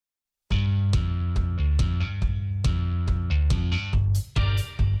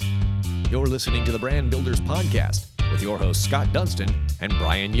You're listening to the Brand Builders Podcast with your hosts Scott Dunston and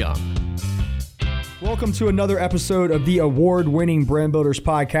Brian Young. Welcome to another episode of the award-winning Brand Builders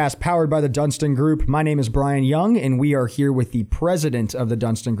Podcast powered by the Dunston Group. My name is Brian Young, and we are here with the president of the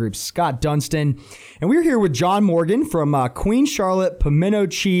Dunston Group, Scott Dunston. And we're here with John Morgan from Queen Charlotte Pimento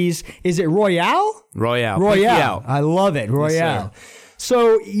Cheese. Is it Royale? Royale. I love it. Royale. Yes,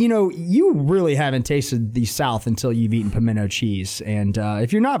 so, you really haven't tasted the South until you've eaten pimento cheese. And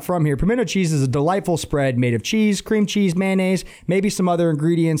if you're not from here, pimento cheese is a delightful spread made of cheese, cream cheese, mayonnaise, maybe some other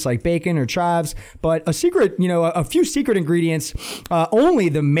ingredients like bacon or chives. But a few secret ingredients only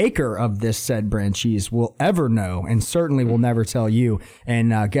the maker of this said brand cheese will ever know and certainly will never tell you.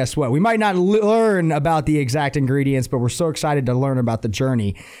 And guess what? We might not learn about the exact ingredients, but we're so excited to learn about the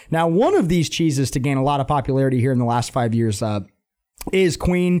journey. Now, one of these cheeses to gain a lot of popularity here in the last 5 years is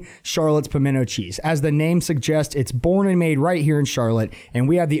Queen Charlotte's Pimento Cheese. As the name suggests, it's born and made right here in Charlotte, and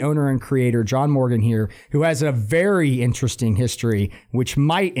we have the owner and creator, John Morgan, here, who has a very interesting history, which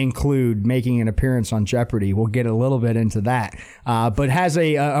might include making an appearance on Jeopardy. We'll get a little bit into that, but has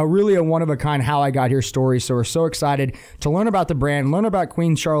a really a one-of-a-kind how I got here story, so we're so excited to learn about the brand, learn about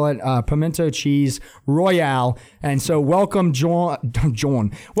Queen Charlotte Pimento Cheese Royale, and so welcome,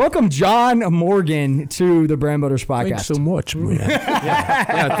 welcome John Morgan to the Brand Builders Podcast. Thanks so much, man.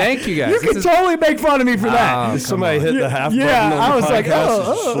 Yeah, thank you guys. You can totally make fun of me for that. Somebody hit the half button. Yeah, I was like,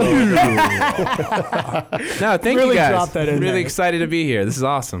 No, thank Really you guys. drop that in Really there. excited to be here. This is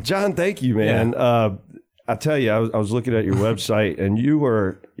awesome. John, thank you, man. I tell you, I was looking at your website, and you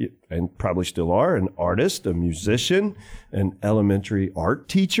were, and probably still are, an artist, a musician, an elementary art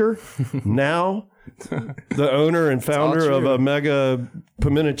teacher. Now, the owner and founder of a mega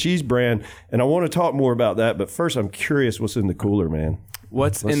pimento cheese brand. And I want to talk more about that. But first, I'm curious what's in the cooler, man.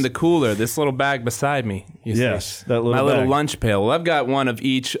 What's in the cooler? This little bag beside me. Yes, that little My little bag. lunch pail. Well, I've got one of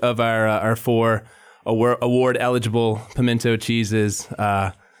each of our four award-eligible pimento cheeses.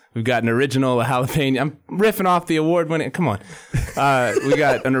 We've got an original, a jalapeno. I'm riffing off the award-winning. Come on. We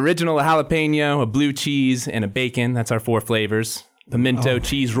got an original, a jalapeno, a blue cheese, and a bacon. That's our four flavors. Pimento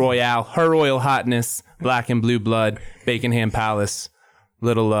cheese royale, her royal hotness, black and blue blood, bacon ham palace,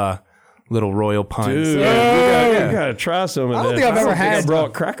 little royal puns. Dude, Yeah. we gotta try some of I don't this. think I've ever think had- I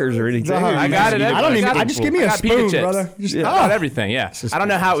brought crackers or anything. I got it. I just give me a got pita spoon, chips. brother. I got everything. Yeah. I don't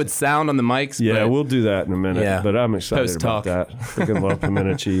know how it would sound on the mics. Yeah, but we'll do that in a minute. Yeah. But I'm excited Post-talk. about that. Freaking love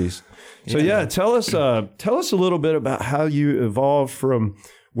pimento cheese. So tell us a little bit about how you evolved from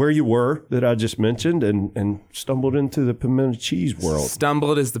where you were that I just mentioned and stumbled into the pimento cheese world.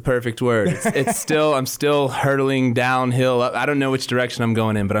 Stumbled is the perfect word. I'm still hurtling downhill. I don't know which direction I'm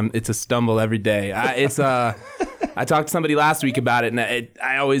going in, but it's a stumble every day. I talked to somebody last week about it, and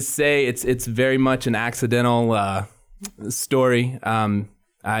I always say it's very much an accidental story. I'm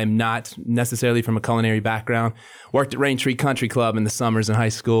not necessarily from a culinary background. Worked at Raintree Country Club in the summers in high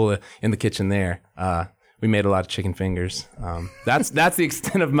school in the kitchen there. We made a lot of chicken fingers. That's the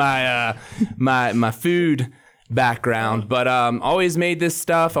extent of my my food background. But always made this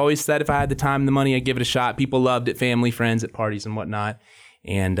stuff. Always said if I had the time and the money, I'd give it a shot. People loved it, family, friends at parties and whatnot.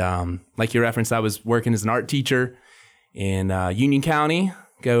 And like you referenced, I was working as an art teacher in Union County.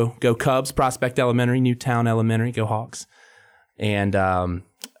 Go Cubs, Prospect Elementary, Newtown Elementary, go Hawks. And I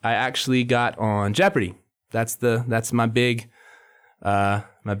actually got on Jeopardy. That's my big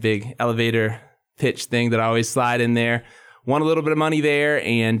elevator pitch thing that I always slide in there. Won a little bit of money there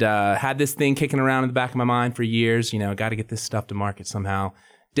and had this thing kicking around in the back of my mind for years. Got to get this stuff to market somehow.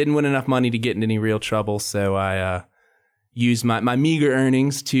 Didn't win enough money to get into any real trouble, so I used my meager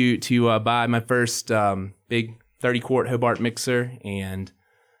earnings to buy my first big 30-quart Hobart mixer. And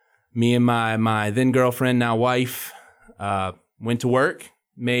me and my then girlfriend, now wife, went to work,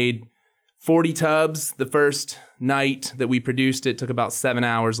 made 40 tubs the first night that we produced it. Took about 7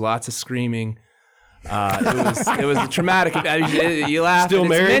 hours, lots of screaming. It was a traumatic. You laugh. Still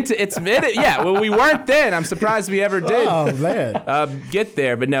married? It's meant. Yeah. Well, we weren't then. I'm surprised we ever did. Oh man. Get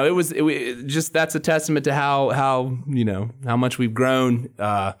there, but no. It just that's a testament to how much we've grown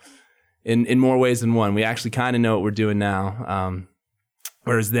in more ways than one. We actually kind of know what we're doing now.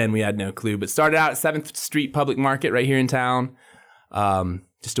 Whereas then we had no clue. But started out at 7th Street Public Market right here in town.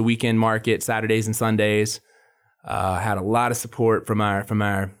 Just a weekend market, Saturdays and Sundays. Had a lot of support from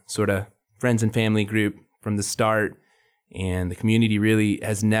our sort of friends and family group from the start, and the community really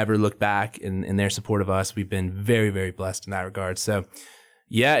has never looked back in their support of us. We've been very, very blessed in that regard. So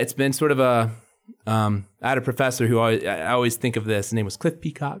yeah, it's been sort of I had a professor who I always think of this. His name was Cliff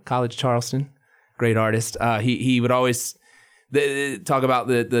Peacock, College Charleston, great artist. He would always talk about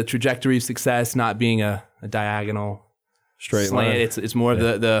the trajectory of success not being a diagonal Straight slant. line. It's more of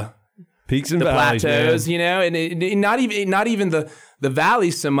the Peaks and the valleys, plateaus, man. you know, and not even the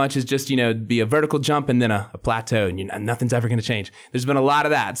valleys so much as just, you know, be a vertical jump and then a plateau, and nothing's ever going to change. There's been a lot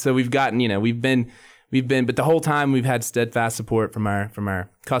of that. So we've gotten, you know, we've been, but the whole time we've had steadfast support from our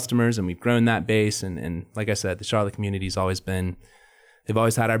customers, and we've grown that base. And like I said, the Charlotte community's always been, they've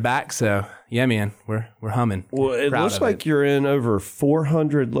always had our back. So yeah, man, we're humming. Well, it Proud looks of like you're in over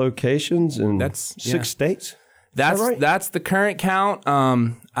 400 locations in six states. That's right? That's the current count.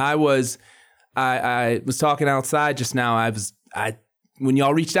 I was talking outside just now. When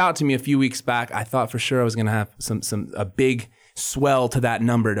y'all reached out to me a few weeks back, I thought for sure I was gonna have a big swell to that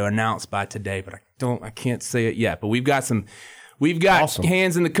number to announce by today, but I can't say it yet. But we've got awesome.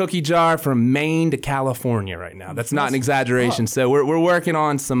 Hands in the cookie jar from Maine to California right now. That's not an exaggeration. So we're working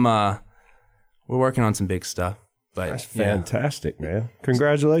on some big stuff. But That's fantastic, man.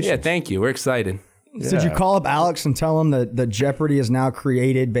 Congratulations. Yeah, thank you. We're excited. So did you call up Alex and tell him that Jeopardy has now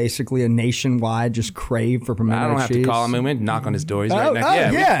created basically a nationwide just crave for pimento cheese? I don't have to call him. We went knock on his door. He's right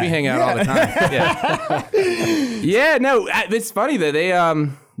next. We hang out all the time. Yeah. No, it's funny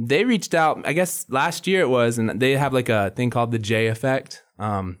though. They reached out, I guess last year it was, and they have like a thing called the J effect,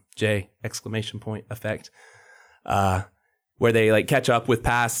 J exclamation point effect, where they like catch up with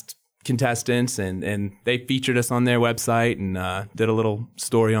past contestants, and they featured us on their website and did a little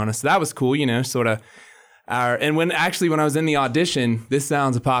story on us. So that was cool, you know, sort of when I was in the audition, this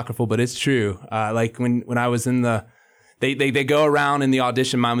sounds apocryphal, but it's true. Like when I was in they go around in the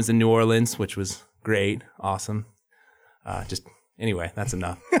audition. Mine was in New Orleans, which was great. Awesome. Anyway, that's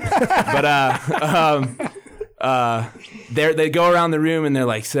enough. But they go around the room and they're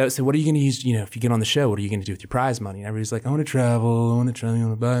like, so what are you going to use? You know, if you get on the show, what are you going to do with your prize money? And everybody's like, I want to travel. You want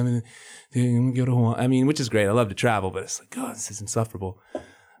to buy me? I'm going to go to Hawaii. I mean, which is great. I love to travel, but it's like, God, this is insufferable.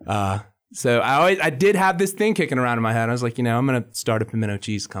 So I did have this thing kicking around in my head. I was like, you know, I'm going to start a pimento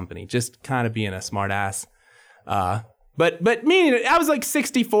cheese company, just kind of being a smart ass. But meaning I was like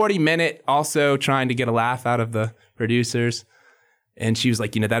 60-40 minute also trying to get a laugh out of the producers. And she was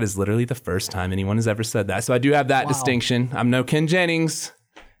like, you know, that is literally the first time anyone has ever said that. So I do have that distinction. I'm no Ken Jennings,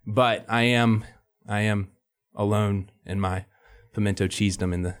 but I am alone in my pimento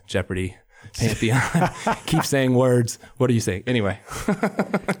cheesedom in the Jeopardy pantheon. Keep saying words. What are you saying? Anyway.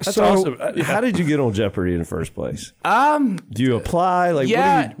 That's awesome. How did you get on Jeopardy in the first place? Do you apply? Like,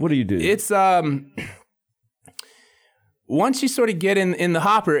 what do you do? It's once you sort of get in the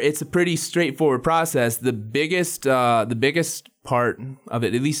hopper, it's a pretty straightforward process. The biggest part of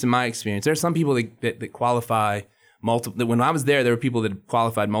it, at least in my experience, there are some people that qualify multiple. When I was there were people that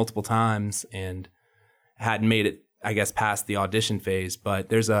qualified multiple times and hadn't made it, I guess, past the audition phase. But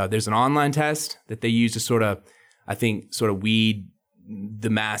there's an online test that they use to sort of weed the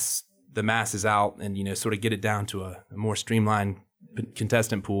masses out and, you know, sort of get it down to a more streamlined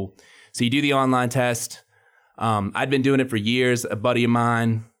contestant pool. So you do the online test. I'd been doing it for years. A buddy of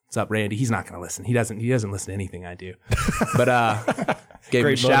mine, what's up, Randy? He's not going to listen. He doesn't listen to anything I do. But gave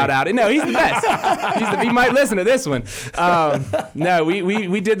him a shout out. No, he's the best. He might listen to this one. No,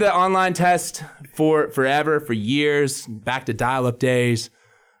 we did the online test for years, back to dial-up days.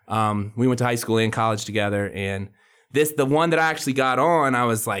 We went to high school and college together, and the one that I actually got on, I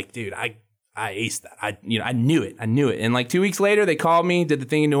was like, dude, I aced that. I knew it. And like 2 weeks later, they called me, did the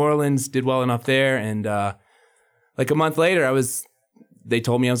thing in New Orleans, did well enough there, and like a month later, they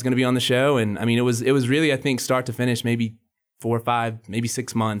told me I was going to be on the show. And I mean, it was really, I think, start to finish, maybe 4 or 5, maybe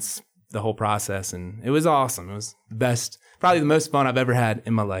 6 months, the whole process. And it was awesome. It was the best, probably the most fun I've ever had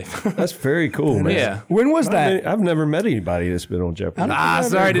in my life. That's very cool, man. Yeah. When was that? I've never met anybody that's been on Jeopardy.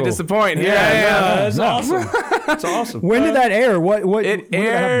 Sorry to disappoint. Here I am. That's awesome. That's awesome. When did that air? What It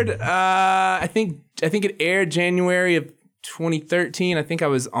aired, I think it aired January of 2013. I think I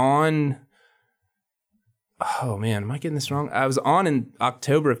was on, oh man, am I getting this wrong? I was on in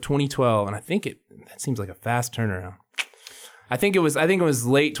October of 2012, and I think that seems like a fast turnaround. I think it was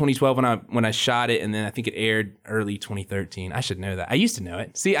late 2012 when I shot it, and then I think it aired early 2013. I should know that. I used to know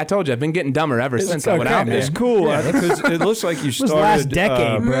it. See, I told you, I've been getting dumber ever since I went out there. It's cool because it looks like you started last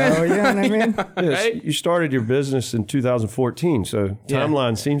decade, bro. You know what I mean? Yes, Right? you started your business in 2014, so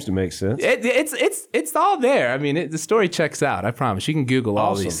timeline seems to make sense. It's all there. I mean, the story checks out. I promise. You can Google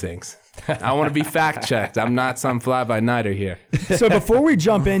all these things. I want to be fact checked. I'm not some fly by nighter here. So before we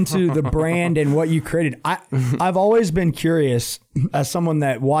jump into the brand and what you created, I've always been curious, as someone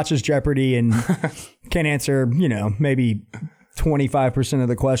that watches Jeopardy and can answer, you know, maybe 25% of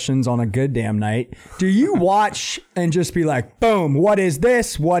the questions on a good damn night. Do you watch and just be like, boom, what is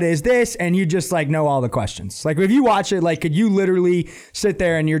this? What is this? And you just like know all the questions. Like if you watch it, like could you literally sit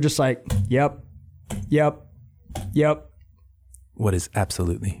there and you're just like, yep. What is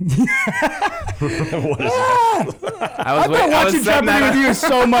absolutely? I thought watching Jeopardy with you is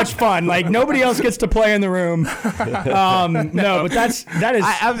so much fun. Like nobody else gets to play in the room. No, but that is.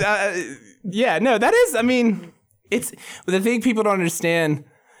 Yeah, no, that is. I mean, it's the thing people don't understand,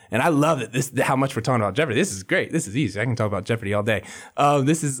 and I love it. This how much we're talking about Jeopardy. This is great. This is easy. I can talk about Jeopardy all day.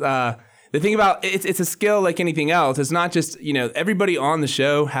 This is the thing about it's a skill like anything else. It's not just everybody on the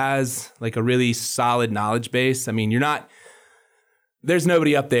show has like a really solid knowledge base. I mean, there's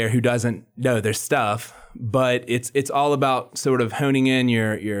nobody up there who doesn't know their stuff, but it's all about sort of honing in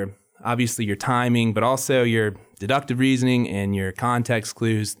your obviously your timing, but also your deductive reasoning and your context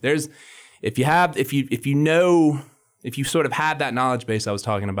clues. If you sort of have that knowledge base I was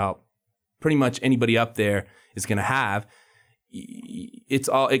talking about, pretty much anybody up there is going to have.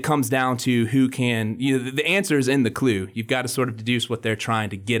 It comes down to who can. The answer is in the clue. You've got to sort of deduce what they're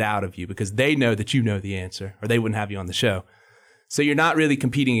trying to get out of you because they know that you know the answer, or they wouldn't have you on the show. So you're not really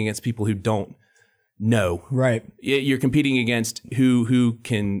competing against people who don't know. Right. You're competing against who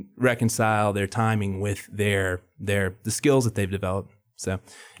can reconcile their timing with the skills that they've developed. So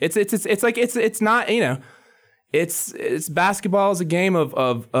it's not, it's basketball is a game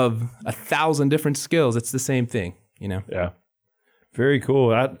of 1,000 different skills. It's the same thing, Yeah. Very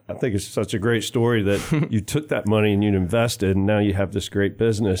cool. I think it's such a great story that you took that money and you invested, and now you have this great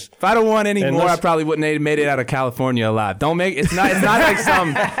business. If I'd have won any more, I probably wouldn't have made it out of California alive. It's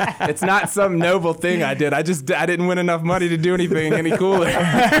not some noble thing I did. I didn't win enough money to do anything any cooler.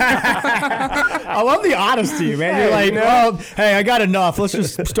 I love the honesty, man. You're like, well, hey, I got enough. Let's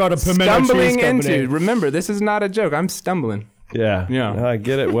just start a pimento cheese company. Remember, this is not a joke. I'm stumbling. Yeah, I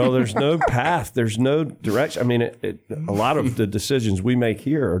get it. Well, there's no path. There's no direction. I mean, a lot of the decisions we make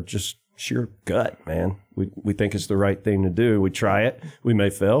here are just sheer gut, man. We think it's the right thing to do. We try it. We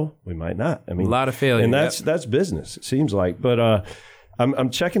may fail. We might not. I mean, a lot of failure. And that's business, it seems like. But I'm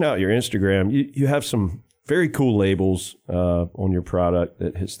checking out your Instagram. You have some very cool labels on your product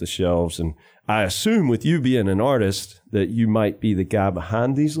that hits the shelves. And I assume with you being an artist that you might be the guy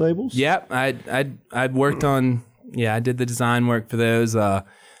behind these labels. Yep. I'd worked on... Yeah, I did the design work for those.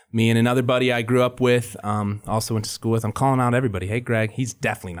 Me and another buddy I grew up with, also went to school with. I'm calling out everybody. Hey, Greg, he's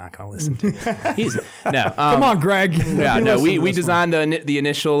definitely not going to listen to me. Come on, Greg. Yeah, no, we designed the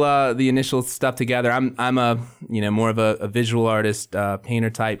initial stuff together. I'm a more of a visual artist, painter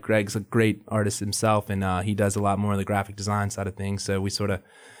type. Greg's a great artist himself, and he does a lot more of the graphic design side of things. So we sort of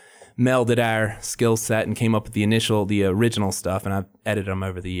melded our skill set and came up with the original stuff, and I've edited them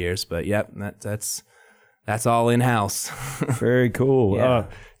over the years. But yep, that's all in-house. Very cool. Yeah.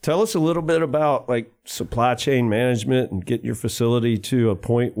 Tell us a little bit about like supply chain management and get your facility to a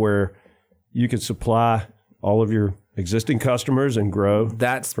point where you can supply all of your existing customers and grow.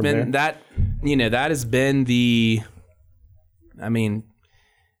 That has been the. I mean,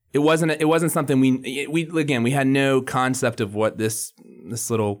 it wasn't something we had no concept of what this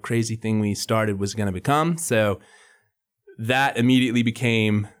little crazy thing we started was going to become. So that immediately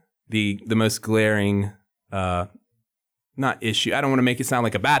became the most glaring. Not issue. I don't want to make it sound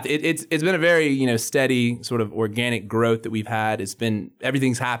like a bad thing. It's been a very steady sort of organic growth that we've had.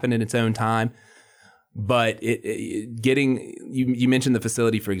 Everything's happened in its own time, but you mentioned the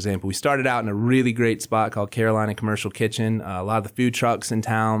facility, for example. We started out in a really great spot called Carolina Commercial Kitchen. A lot of the food trucks in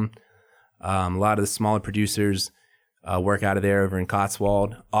town, a lot of the smaller producers work out of there over in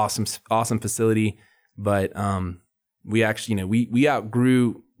Cotswold. Awesome facility, but we actually we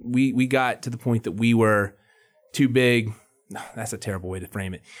outgrew. We got to the point that we were too big. No, that's a terrible way to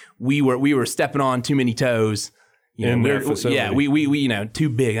frame it. We were stepping on too many toes. In their facility. Yeah, we too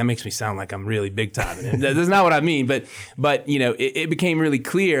big. That makes me sound like I'm really big time. That's not what I mean. But it became really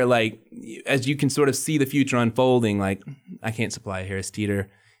clear, like as you can sort of see the future unfolding. Like I can't supply Harris Teeter,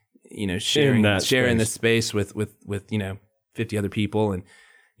 sharing the space with 50 other people, and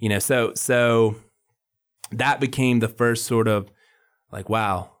so that became the first sort of like,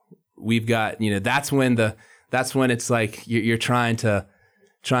 wow, we've got that's when it's like you're trying to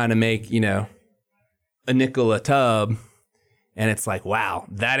make a nickel a tub, and it's like, wow,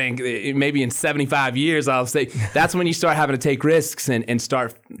 that ain't, maybe in 75 years I'll say that's when you start having to take risks and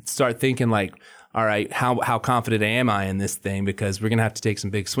start thinking like, all right, how confident am I in this thing, because we're gonna have to take some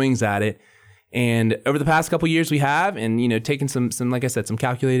big swings at it. And over the past couple of years we have, and taken some like I said, some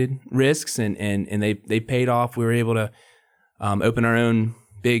calculated risks, and they paid off. We were able to open our own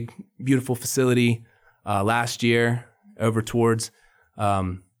big beautiful facility last year over towards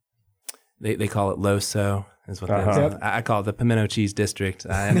they call it LOSO is what I call it, the Pimento Cheese District.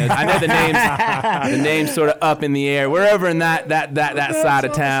 I know the names sort of up in the air. We're over in that side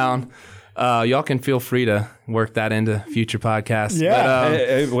of town. Y'all can feel free to work that into future podcasts.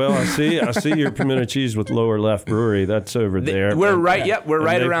 Yeah. But, Well, I see your pimento cheese with Lower Left Brewery. That's over there. we're right. Yep, we're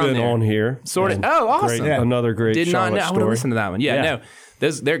right around been there. on here. Sort of. And Oh, awesome. great, Yeah. Another great Did not Charlotte know. I would have story. listened to that one. Yeah, no.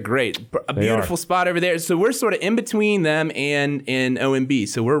 They're great. A They beautiful are. spot over there. So we're sort of in between them and OMB.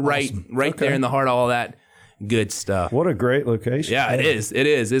 So we're right there in the heart of all that good stuff. What a great location. Yeah, it is. It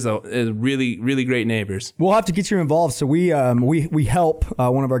is. It's really, really great neighbors. We'll have to get you involved. So we help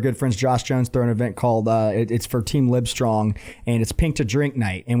one of our good friends, Josh Jones, throw an event called it's for Team Livestrong, and it's Pink to Drink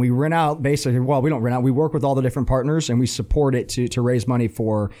Night. And we rent out basically. Well, we don't rent out. We work with all the different partners, and we support it to raise money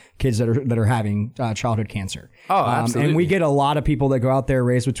for kids that are having childhood cancer. Oh, absolutely. And we get a lot of people that go out there,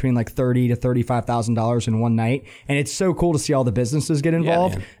 raise between like $30,000 to $35,000 in one night, and it's so cool to see all the businesses get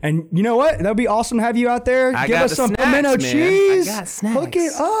involved. man. And you know what? That'd be awesome to have you out there. I Give got us the some snacks, pimento man. cheese. I got snacks. Hook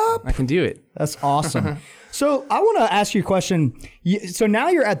it up. I can do it. That's awesome. So I want to ask you a question. So now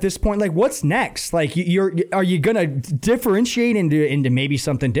you're at this point, like, what's next? Like, are you gonna differentiate into maybe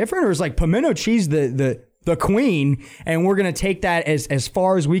something different, or is like pimento cheese the queen, and we're gonna take that as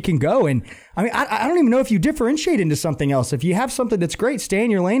far as we can go? And I mean, I don't even know if you differentiate into something else. If you have something that's great, stay in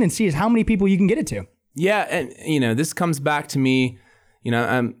your lane and see how many people you can get it to. Yeah, and this comes back to me.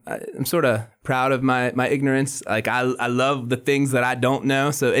 I'm sort of proud of my ignorance. Like I love the things that I don't know.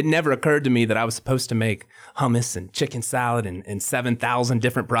 So it never occurred to me that I was supposed to make hummus and chicken salad and 7,000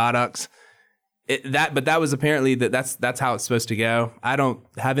 different products. But that was apparently that's how it's supposed to go. I don't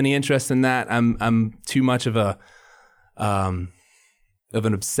have any interest in that. I'm too much of an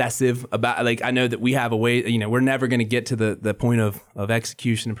obsessive about, like, I know that we have a way, we're never going to get to the point of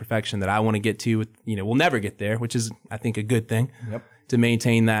execution and perfection that I want to get to. We'll never get there, which is, I think, a good thing. Yep. To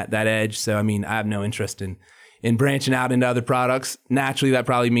maintain that edge. So, I mean, I have no interest in branching out into other products. Naturally, that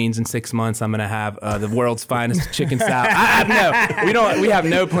probably means in 6 months I'm going to have the world's finest chicken salad. We have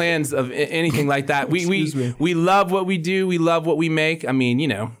no plans of anything like that. We love what we do. We love what we make. I mean,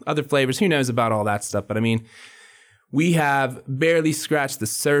 other flavors, who knows about all that stuff. But I mean, we have barely scratched the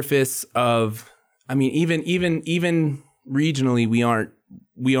surface of, I mean, even regionally,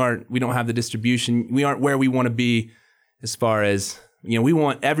 we don't have the distribution. We aren't where we want to be as far as, we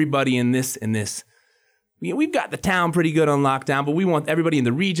want everybody in this. We've got the town pretty good on lockdown, but we want everybody in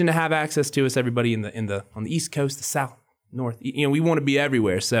the region to have access to us. Everybody on the East Coast, the South, North. We want to be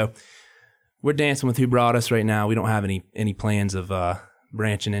everywhere. So we're dancing with who brought us right now. We don't have any plans of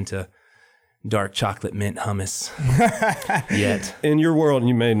branching into dark chocolate mint hummus yet. In your world, and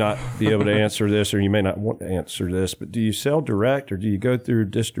you may not be able to answer this, or you may not want to answer this, but do you sell direct, or do you go through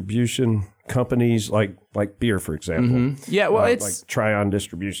distribution companies like beer, for example? Mm-hmm. Yeah, well, it's like Tryon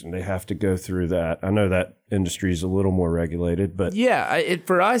Distribution. They have to go through that. I know that industry is a little more regulated, but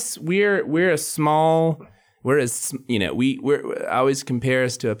for us, we're a small. I always compare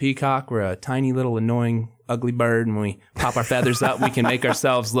us to a peacock. We're a tiny little annoying ugly bird, and when we pop our feathers up, we can make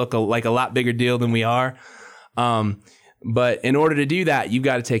ourselves look like a lot bigger deal than we are. But in order to do that, you've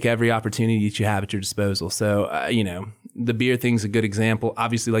got to take every opportunity that you have at your disposal. So, the beer thing's a good example.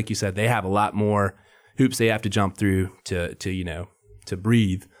 Obviously, like you said, they have a lot more hoops they have to jump through to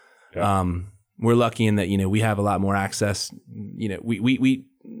breathe. Yeah. We're lucky in that, we have a lot more access. We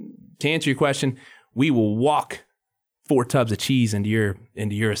to answer your question, we will walk 4 tubs of cheese into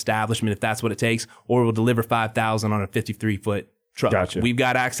your establishment if that's what it takes, or we'll deliver 5,000 on a 53-foot truck. Gotcha. We've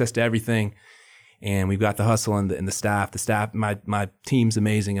got access to everything, and we've got the hustle and the staff. The staff, my team's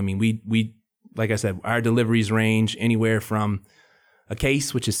amazing. I mean, we like I said, our deliveries range anywhere from a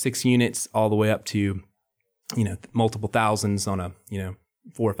case, which is 6 units, all the way up to multiple thousands on a 4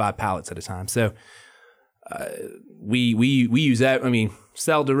 or 5 pallets at a time. So we use that. I mean,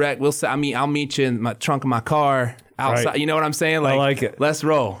 sell direct. I'll meet you in my trunk of my car outside. Right. You know what I'm saying? I like it. Let's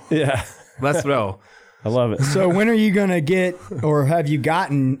roll. Yeah. Let's roll. I love it. So when are you going to get, or have you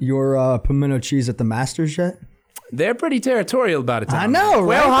gotten your pimento cheese at the Masters yet? They're pretty territorial about it. I know,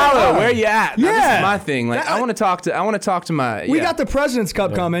 right? Quail Hollow, where you at? Yeah. Now, this is my thing. Like, I want to talk to my. We got the President's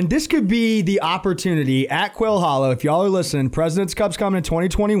Cup coming. This could be the opportunity at Quail Hollow. If y'all are listening, President's Cup's coming in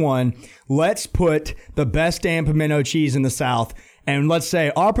 2021. Let's put the best damn pimento cheese in the South. And let's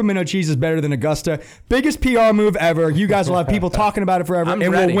say our pimento cheese is better than Augusta. Biggest PR move ever. You guys will have people talking about it forever, and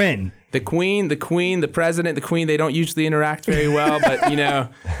ready. we'll win. The Queen, the President, the Queen, they don't usually interact very well, but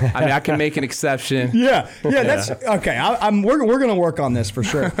I can make an exception. Yeah, that's okay. We're gonna work on this for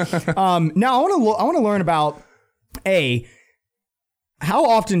sure. Now I want to learn about how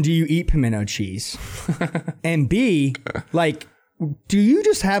often do you eat pimento cheese, and B, like, do you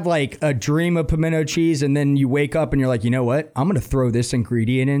just have like a dream of pimento cheese and then you wake up and you're like, you know what? I'm going to throw this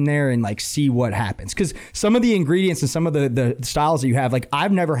ingredient in there and like see what happens. Because some of the ingredients and some of the styles that you have, like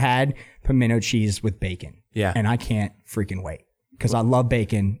I've never had pimento cheese with bacon. Yeah. And I can't freaking wait because I love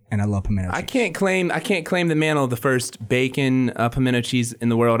bacon and I love pimento cheese. I can't claim the mantle of the first bacon pimento cheese in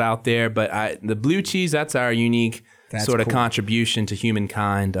the world out there, but the blue cheese, that's our unique sort of contribution to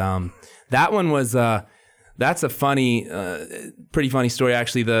humankind. That one was that's a funny, pretty funny story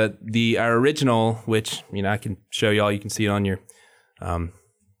actually. Our original, which I can show y'all, you can see it on your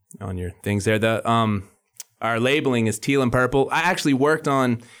things there. Our labeling is teal and purple. I actually worked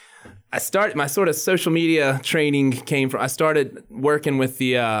on. My sort of social media training came from. I started working with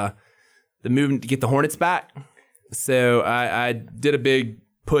the movement to get the Hornets back. So I did a big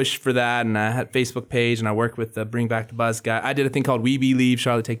push for that, and I had a Facebook page, and I worked with the Bring Back the Buzz guy. I did a thing called We Believe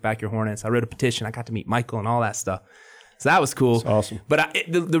Charlotte Take Back Your Hornets. I wrote a petition. I got to meet Michael and all that stuff. So that was cool. That's awesome. But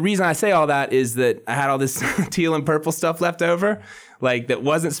the reason I say all that is that I had all this teal and purple stuff left over, like that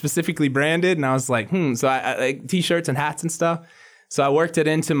wasn't specifically branded, and I was like, So I like T-shirts and hats and stuff. So I worked it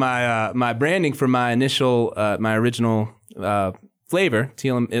into my my branding for my initial, my original flavor,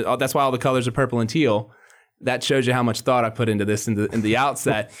 teal. And that's why all the colors are purple and teal. That shows you how much thought I put into this in the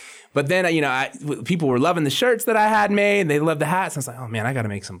outset. But then, people were loving the shirts that I had made. They loved the hats. I was like, oh man, I got to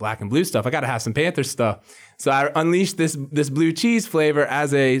make some black and blue stuff. I got to have some Panther stuff. So I unleashed this blue cheese flavor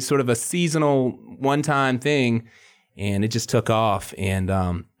as a sort of a seasonal one-time thing, and it just took off. And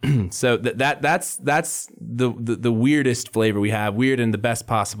so that's the weirdest flavor we have, weird in the best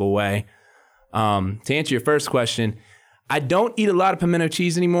possible way. To answer your first question, I don't eat a lot of pimento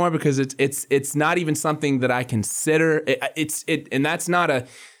cheese anymore because it's not even something that I consider. And that's not a.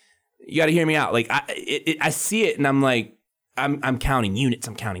 You got to hear me out. Like I see it and I'm like, I'm counting units,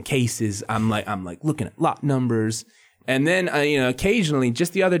 I'm counting cases, I'm like looking at lot numbers, and then occasionally,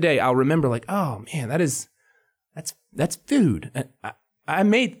 just the other day, I'll remember like, oh man, that's food. I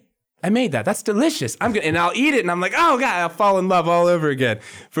made that. That's delicious. I'm good, and I'll eat it, and I'm like, oh god, I'll fall in love all over again.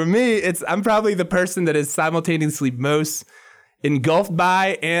 For me, I'm probably the person that is simultaneously most engulfed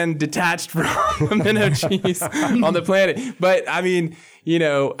by and detached from pimento cheese on the planet. But I'm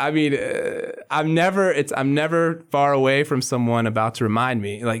never far away from someone about to remind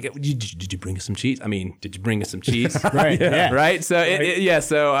me, like, did you bring us some cheese? Did you bring us some cheese? Right. Yeah. Right. So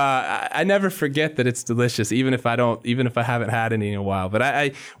So I never forget that it's delicious, even if I haven't had any in a while.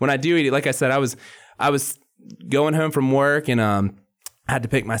 But when I do eat it, like I said, I was going home from work and I had to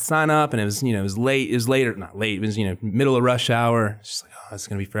pick my son up, and it was late. It was later, not late. It was middle of rush hour. It's just like, oh, it's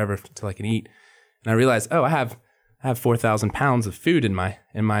gonna be forever until I can eat. And I realized, oh, I have 4,000 pounds of food in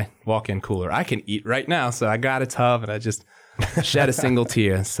my walk-in cooler. I can eat right now. So I got a tub and I just shed a single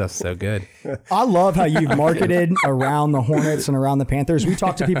tear. Stuff's so good. I love how you've marketed around the Hornets and around the Panthers. We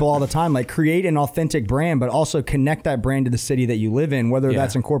talk to people all the time, like create an authentic brand, but also connect that brand to the city that you live in, whether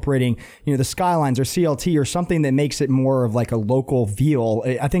that's incorporating, the Skylines or CLT or something that makes it more of like a local feel.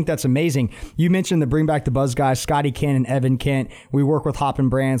 I think that's amazing. You mentioned the Bring Back the Buzz guys, Scotty Kent and Evan Kent. We work with Hoppin'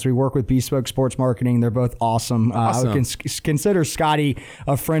 Brands. We work with Bespoke Sports Marketing. They're both awesome. I would consider Scotty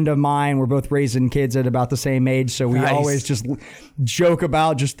a friend of mine. We're both raising kids at about the same age, so we always just joke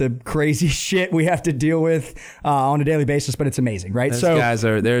about just the crazy shit we have to deal with on a daily basis, but it's amazing, right? Those guys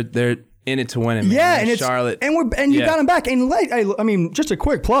they're in it to win it, man. Yeah, and it's Charlotte, and you got them back. And just a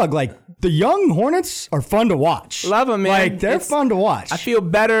quick plug, like the young Hornets are fun to watch. Love them, man. Like they're fun to watch. I feel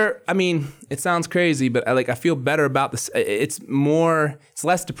better. It sounds crazy, but I feel better about this. It's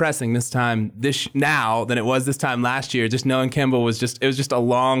less depressing this time now than it was this time last year. Just knowing Kimball was just a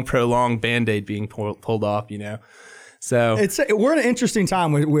long, prolonged Band-Aid being pulled off, So we're in an interesting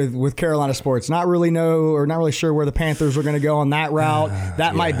time with Carolina sports. Not really sure where the Panthers are going to go on that route.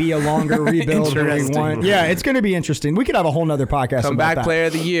 That might be a longer rebuild than we want. Yeah, it's going to be interesting. We could have a whole nother podcast. Comeback player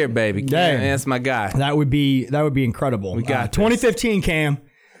of the year, baby. Cam, that's my guy. That would be incredible. We got 2015, Cam.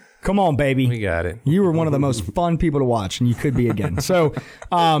 Come on, baby. We got it. You were one of the most fun people to watch, and you could be again. So,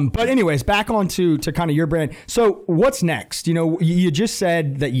 but anyways, back on to kind of your brand. So what's next? You just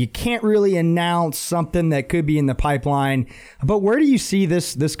said that you can't really announce something that could be in the pipeline, but where do you see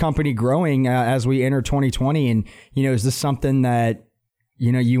this company growing as we enter 2020? And, is this something that,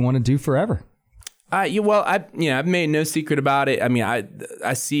 you want to do forever? I've made no secret about it. I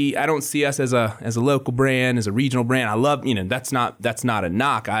don't see us as a local brand, as a regional brand. I love, that's not a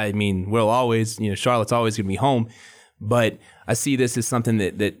knock. We'll always, Charlotte's always going to be home, but I see this as something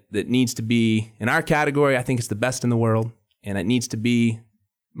that needs to be in our category. I think it's the best in the world, and it needs to be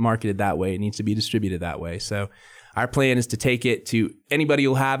marketed that way. It needs to be distributed that way. So our plan is to take it to anybody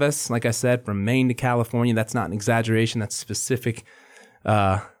who'll have us. Like I said, from Maine to California. That's not an exaggeration. That's specific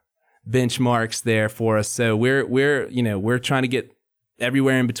benchmarks there for us. So we're trying to get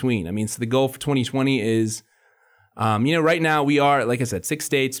everywhere in between. I mean, so the goal for 2020 is, right now we are, like I said, 6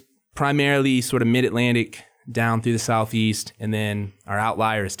 states, primarily sort of mid-Atlantic down through the Southeast. And then our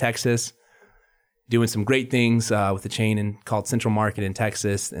outlier is Texas, doing some great things with a chain called Central Market in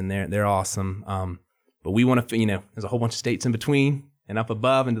Texas. And they're awesome. But we want to, there's a whole bunch of states in between and up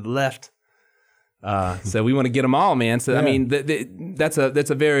above and to the left. So we want to get them all, man. So, yeah. I mean, that's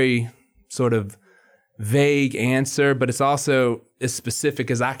a very sort of vague answer, but it's also as specific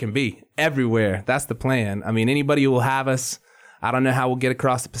as I can be. Everywhere. That's the plan. I mean, anybody who will have us, I don't know how we'll get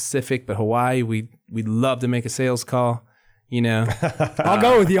across the Pacific, but Hawaii, we'd love to make a sales call. I'll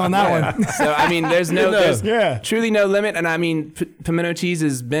go with you on that one. So, I mean, there's truly no limit. And I mean, pimento cheese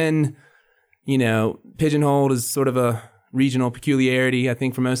has been, pigeonholed as sort of a regional peculiarity, I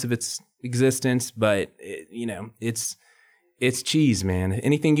think, for most of its existence. But, it's cheese, man.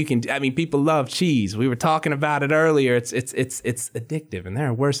 Anything you can, people love cheese. We were talking about it earlier. It's addictive, and there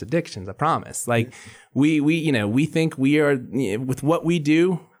are worse addictions, I promise. Like we think we are, with what we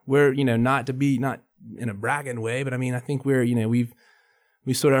do, we're, not in a bragging way, but I think we're, we've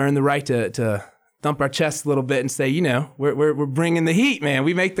sort of earned the right to thump our chests a little bit and say, we're bringing the heat, man.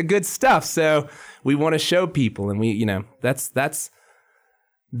 We make the good stuff. So we want to show people, and we, that's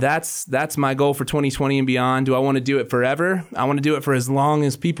my goal for 2020 and beyond. Do I want to do it forever? I want to do it for as long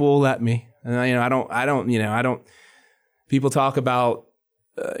as people will let me. And I don't, people talk about,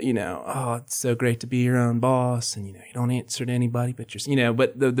 oh, it's so great to be your own boss, and, you don't answer to anybody, but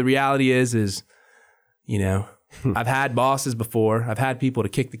but the reality is, I've had bosses before. I've had people to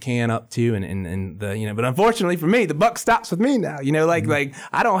kick the can up to, and but unfortunately for me, the buck stops with me now. Like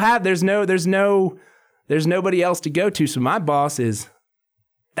I don't have. There's nobody else to go to. So my boss is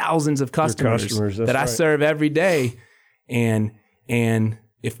thousands of customers that I serve every day, and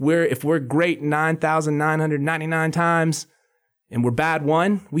if we're great 9,999 times, and we're bad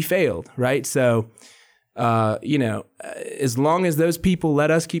one, we failed, right? So. As long as those people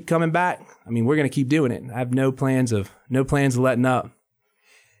let us keep coming back, we're going to keep doing it. I have no plans of letting up.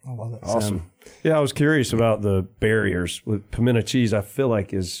 I love it. Awesome. Yeah, I was curious about the barriers with pimento cheese. I feel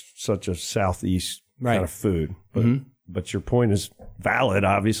like is such a Southeast kind of food, but your point is valid.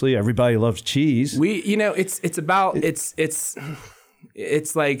 Obviously, everybody loves cheese.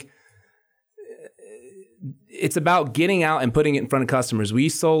 It's about getting out and putting it in front of customers.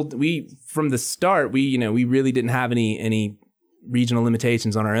 From the start, we really didn't have any regional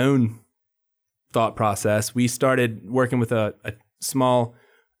limitations on our own thought process. We started working with a small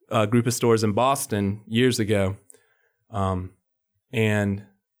group of stores in Boston years ago, and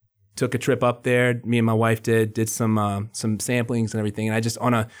took a trip up there. Me and my wife did some samplings and everything. And I just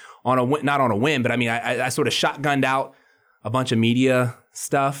not on a whim, but I sort of shotgunned out a bunch of media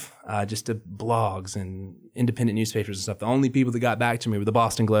stuff, just to blogs and independent newspapers and stuff. The only people that got back to me were the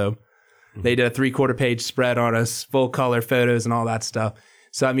Boston Globe. Mm-hmm. They did a 3/4 page spread on us, full color photos and all that stuff.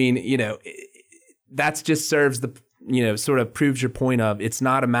 So, that's just serves the, sort of proves your point of, it's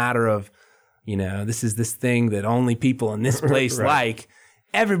not a matter of, this is this thing that only people in this place like.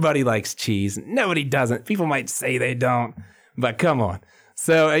 Everybody likes cheese. Nobody doesn't. People might say they don't, but come on.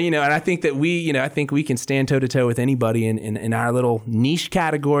 So, and I think that I think we can stand toe to toe with anybody in our little niche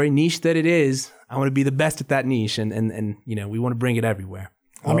category, niche that it is. I want to be the best at that niche, and we want to bring it everywhere.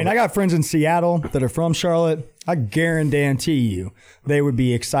 I got friends in Seattle that are from Charlotte. I guarantee you they would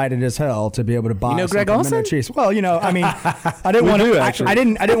be excited as hell to be able to buy Greg Olson cheese. Well, I didn't want to. I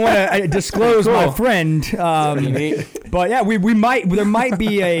didn't want to disclose my friend. But yeah, there might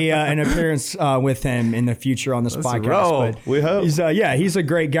be an appearance with him in the future on this podcast. But we hope. He's a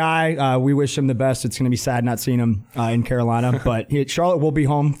great guy. We wish him the best. It's going to be sad not seeing him in Carolina, but Charlotte will be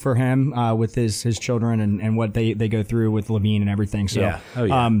home for him with his children and what they go through with Levine and everything. So, yeah. Oh,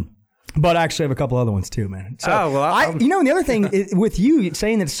 yeah. But I actually have a couple other ones too, man. So and the other thing with you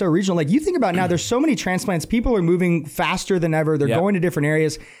saying that it's so regional, like you think about now, there's so many transplants. People are moving faster than ever. They're going to different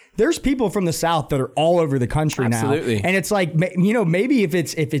areas. There's people from the South that are all over the country now. And it's like, maybe if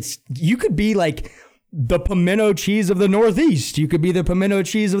it's, you could be like the pimento cheese of the Northeast. You could be the pimento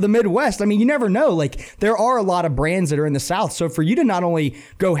cheese of the Midwest. You never know. Like there are a lot of brands that are in the South. So for you to not only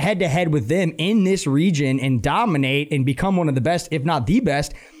go head to head with them in this region and dominate and become one of the best, if not the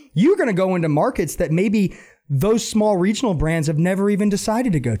best, you're going to go into markets that maybe those small regional brands have never even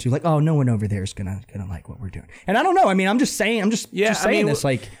decided to go to. Like, oh, no one over there is gonna like what we're doing. And I don't know. I mean, I'm just saying this.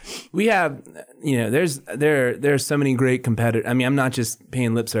 Like, we have, there's so many great competitors. I mean, I'm not just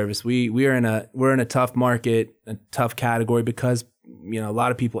paying lip service. We're in a tough market, a tough category because a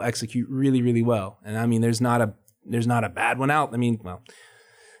lot of people execute really, really well. And I mean, there's not a bad one out. I mean, well,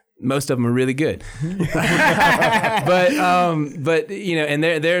 most of them are really good, but and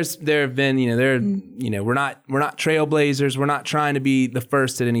there have been, we're not trailblazers. We're not trying to be the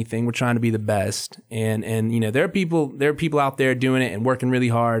first at anything. We're trying to be the best. And there are people out there doing it and working really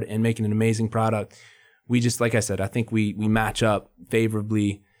hard and making an amazing product. We just, like I said, I think we match up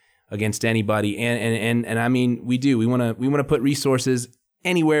favorably against anybody. And I mean, we do. We want to put resources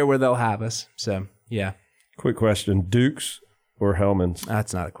anywhere where they'll have us. So yeah. Quick question: Dukes or Hellman's?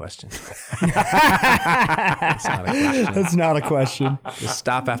 That's not a question. That's not a question. Just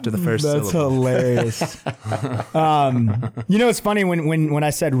stop after the first That's syllable. Hilarious. It's funny when I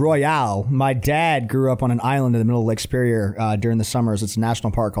said Royale, my dad grew up on an island in the middle of Lake Superior during the summers. It's a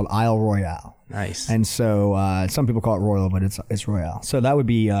national park called Isle Royale. Nice. And so some people call it Royal, but it's Royale. So that'd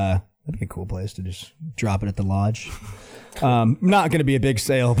be a cool place to just drop it at the lodge. Not going to be a big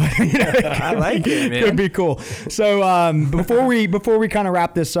sale, but I like it, man. Could be cool. So before we kind of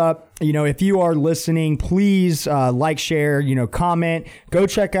wrap this up, if you are listening, please like, share, comment. Go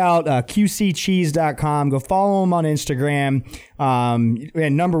check out qccheese.com. Go follow them on Instagram.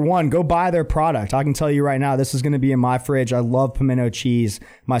 And number one, go buy their product. I can tell you right now, this is going to be in my fridge. I love pimento cheese.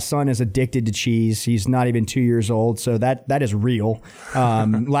 My son is addicted to cheese. He's not even 2 years old, so that is real.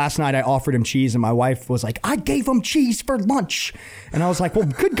 Last night I offered him cheese, and my wife was like, "I gave him cheese for lunch," and I was like, "Well,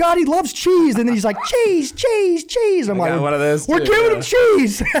 good God, he loves cheese." And then he's like, "Cheese, cheese, cheese." I'm like, one of those "We're too, giving him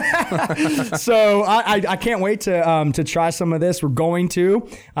cheese." So I can't wait to try some of this. We're going to,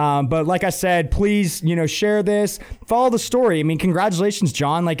 but like I said, please share this, follow the story. I mean, congratulations,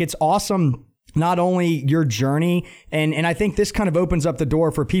 John. Like, it's awesome. Not only your journey, and I think this kind of opens up the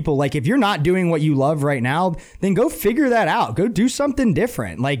door for people. Like, if you're not doing what you love right now, then go figure that out. Go do something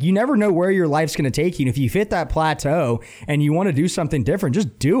different. Like, you never know where your life's going to take you. And if you hit that plateau and you want to do something different,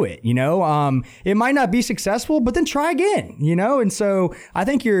 just do it. It might not be successful, but then try again. And so I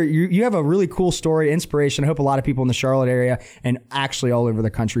think you have a really cool story, inspiration. I hope a lot of people in the Charlotte area and actually all over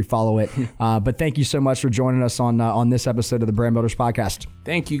the country follow it. But thank you so much for joining us on this episode of the Brand Builders Podcast.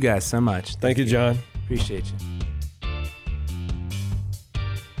 Thank you guys so much. Thank you, John. Appreciate you.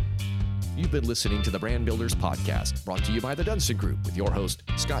 You've been listening to the Brand Builders Podcast, brought to you by the Dunston Group with your host,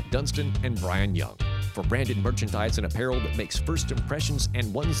 Scott Dunston and Brian Young. For branded merchandise and apparel that makes first impressions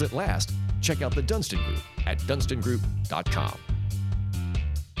and ones that last, check out the Dunston Group at dunstongroup.com.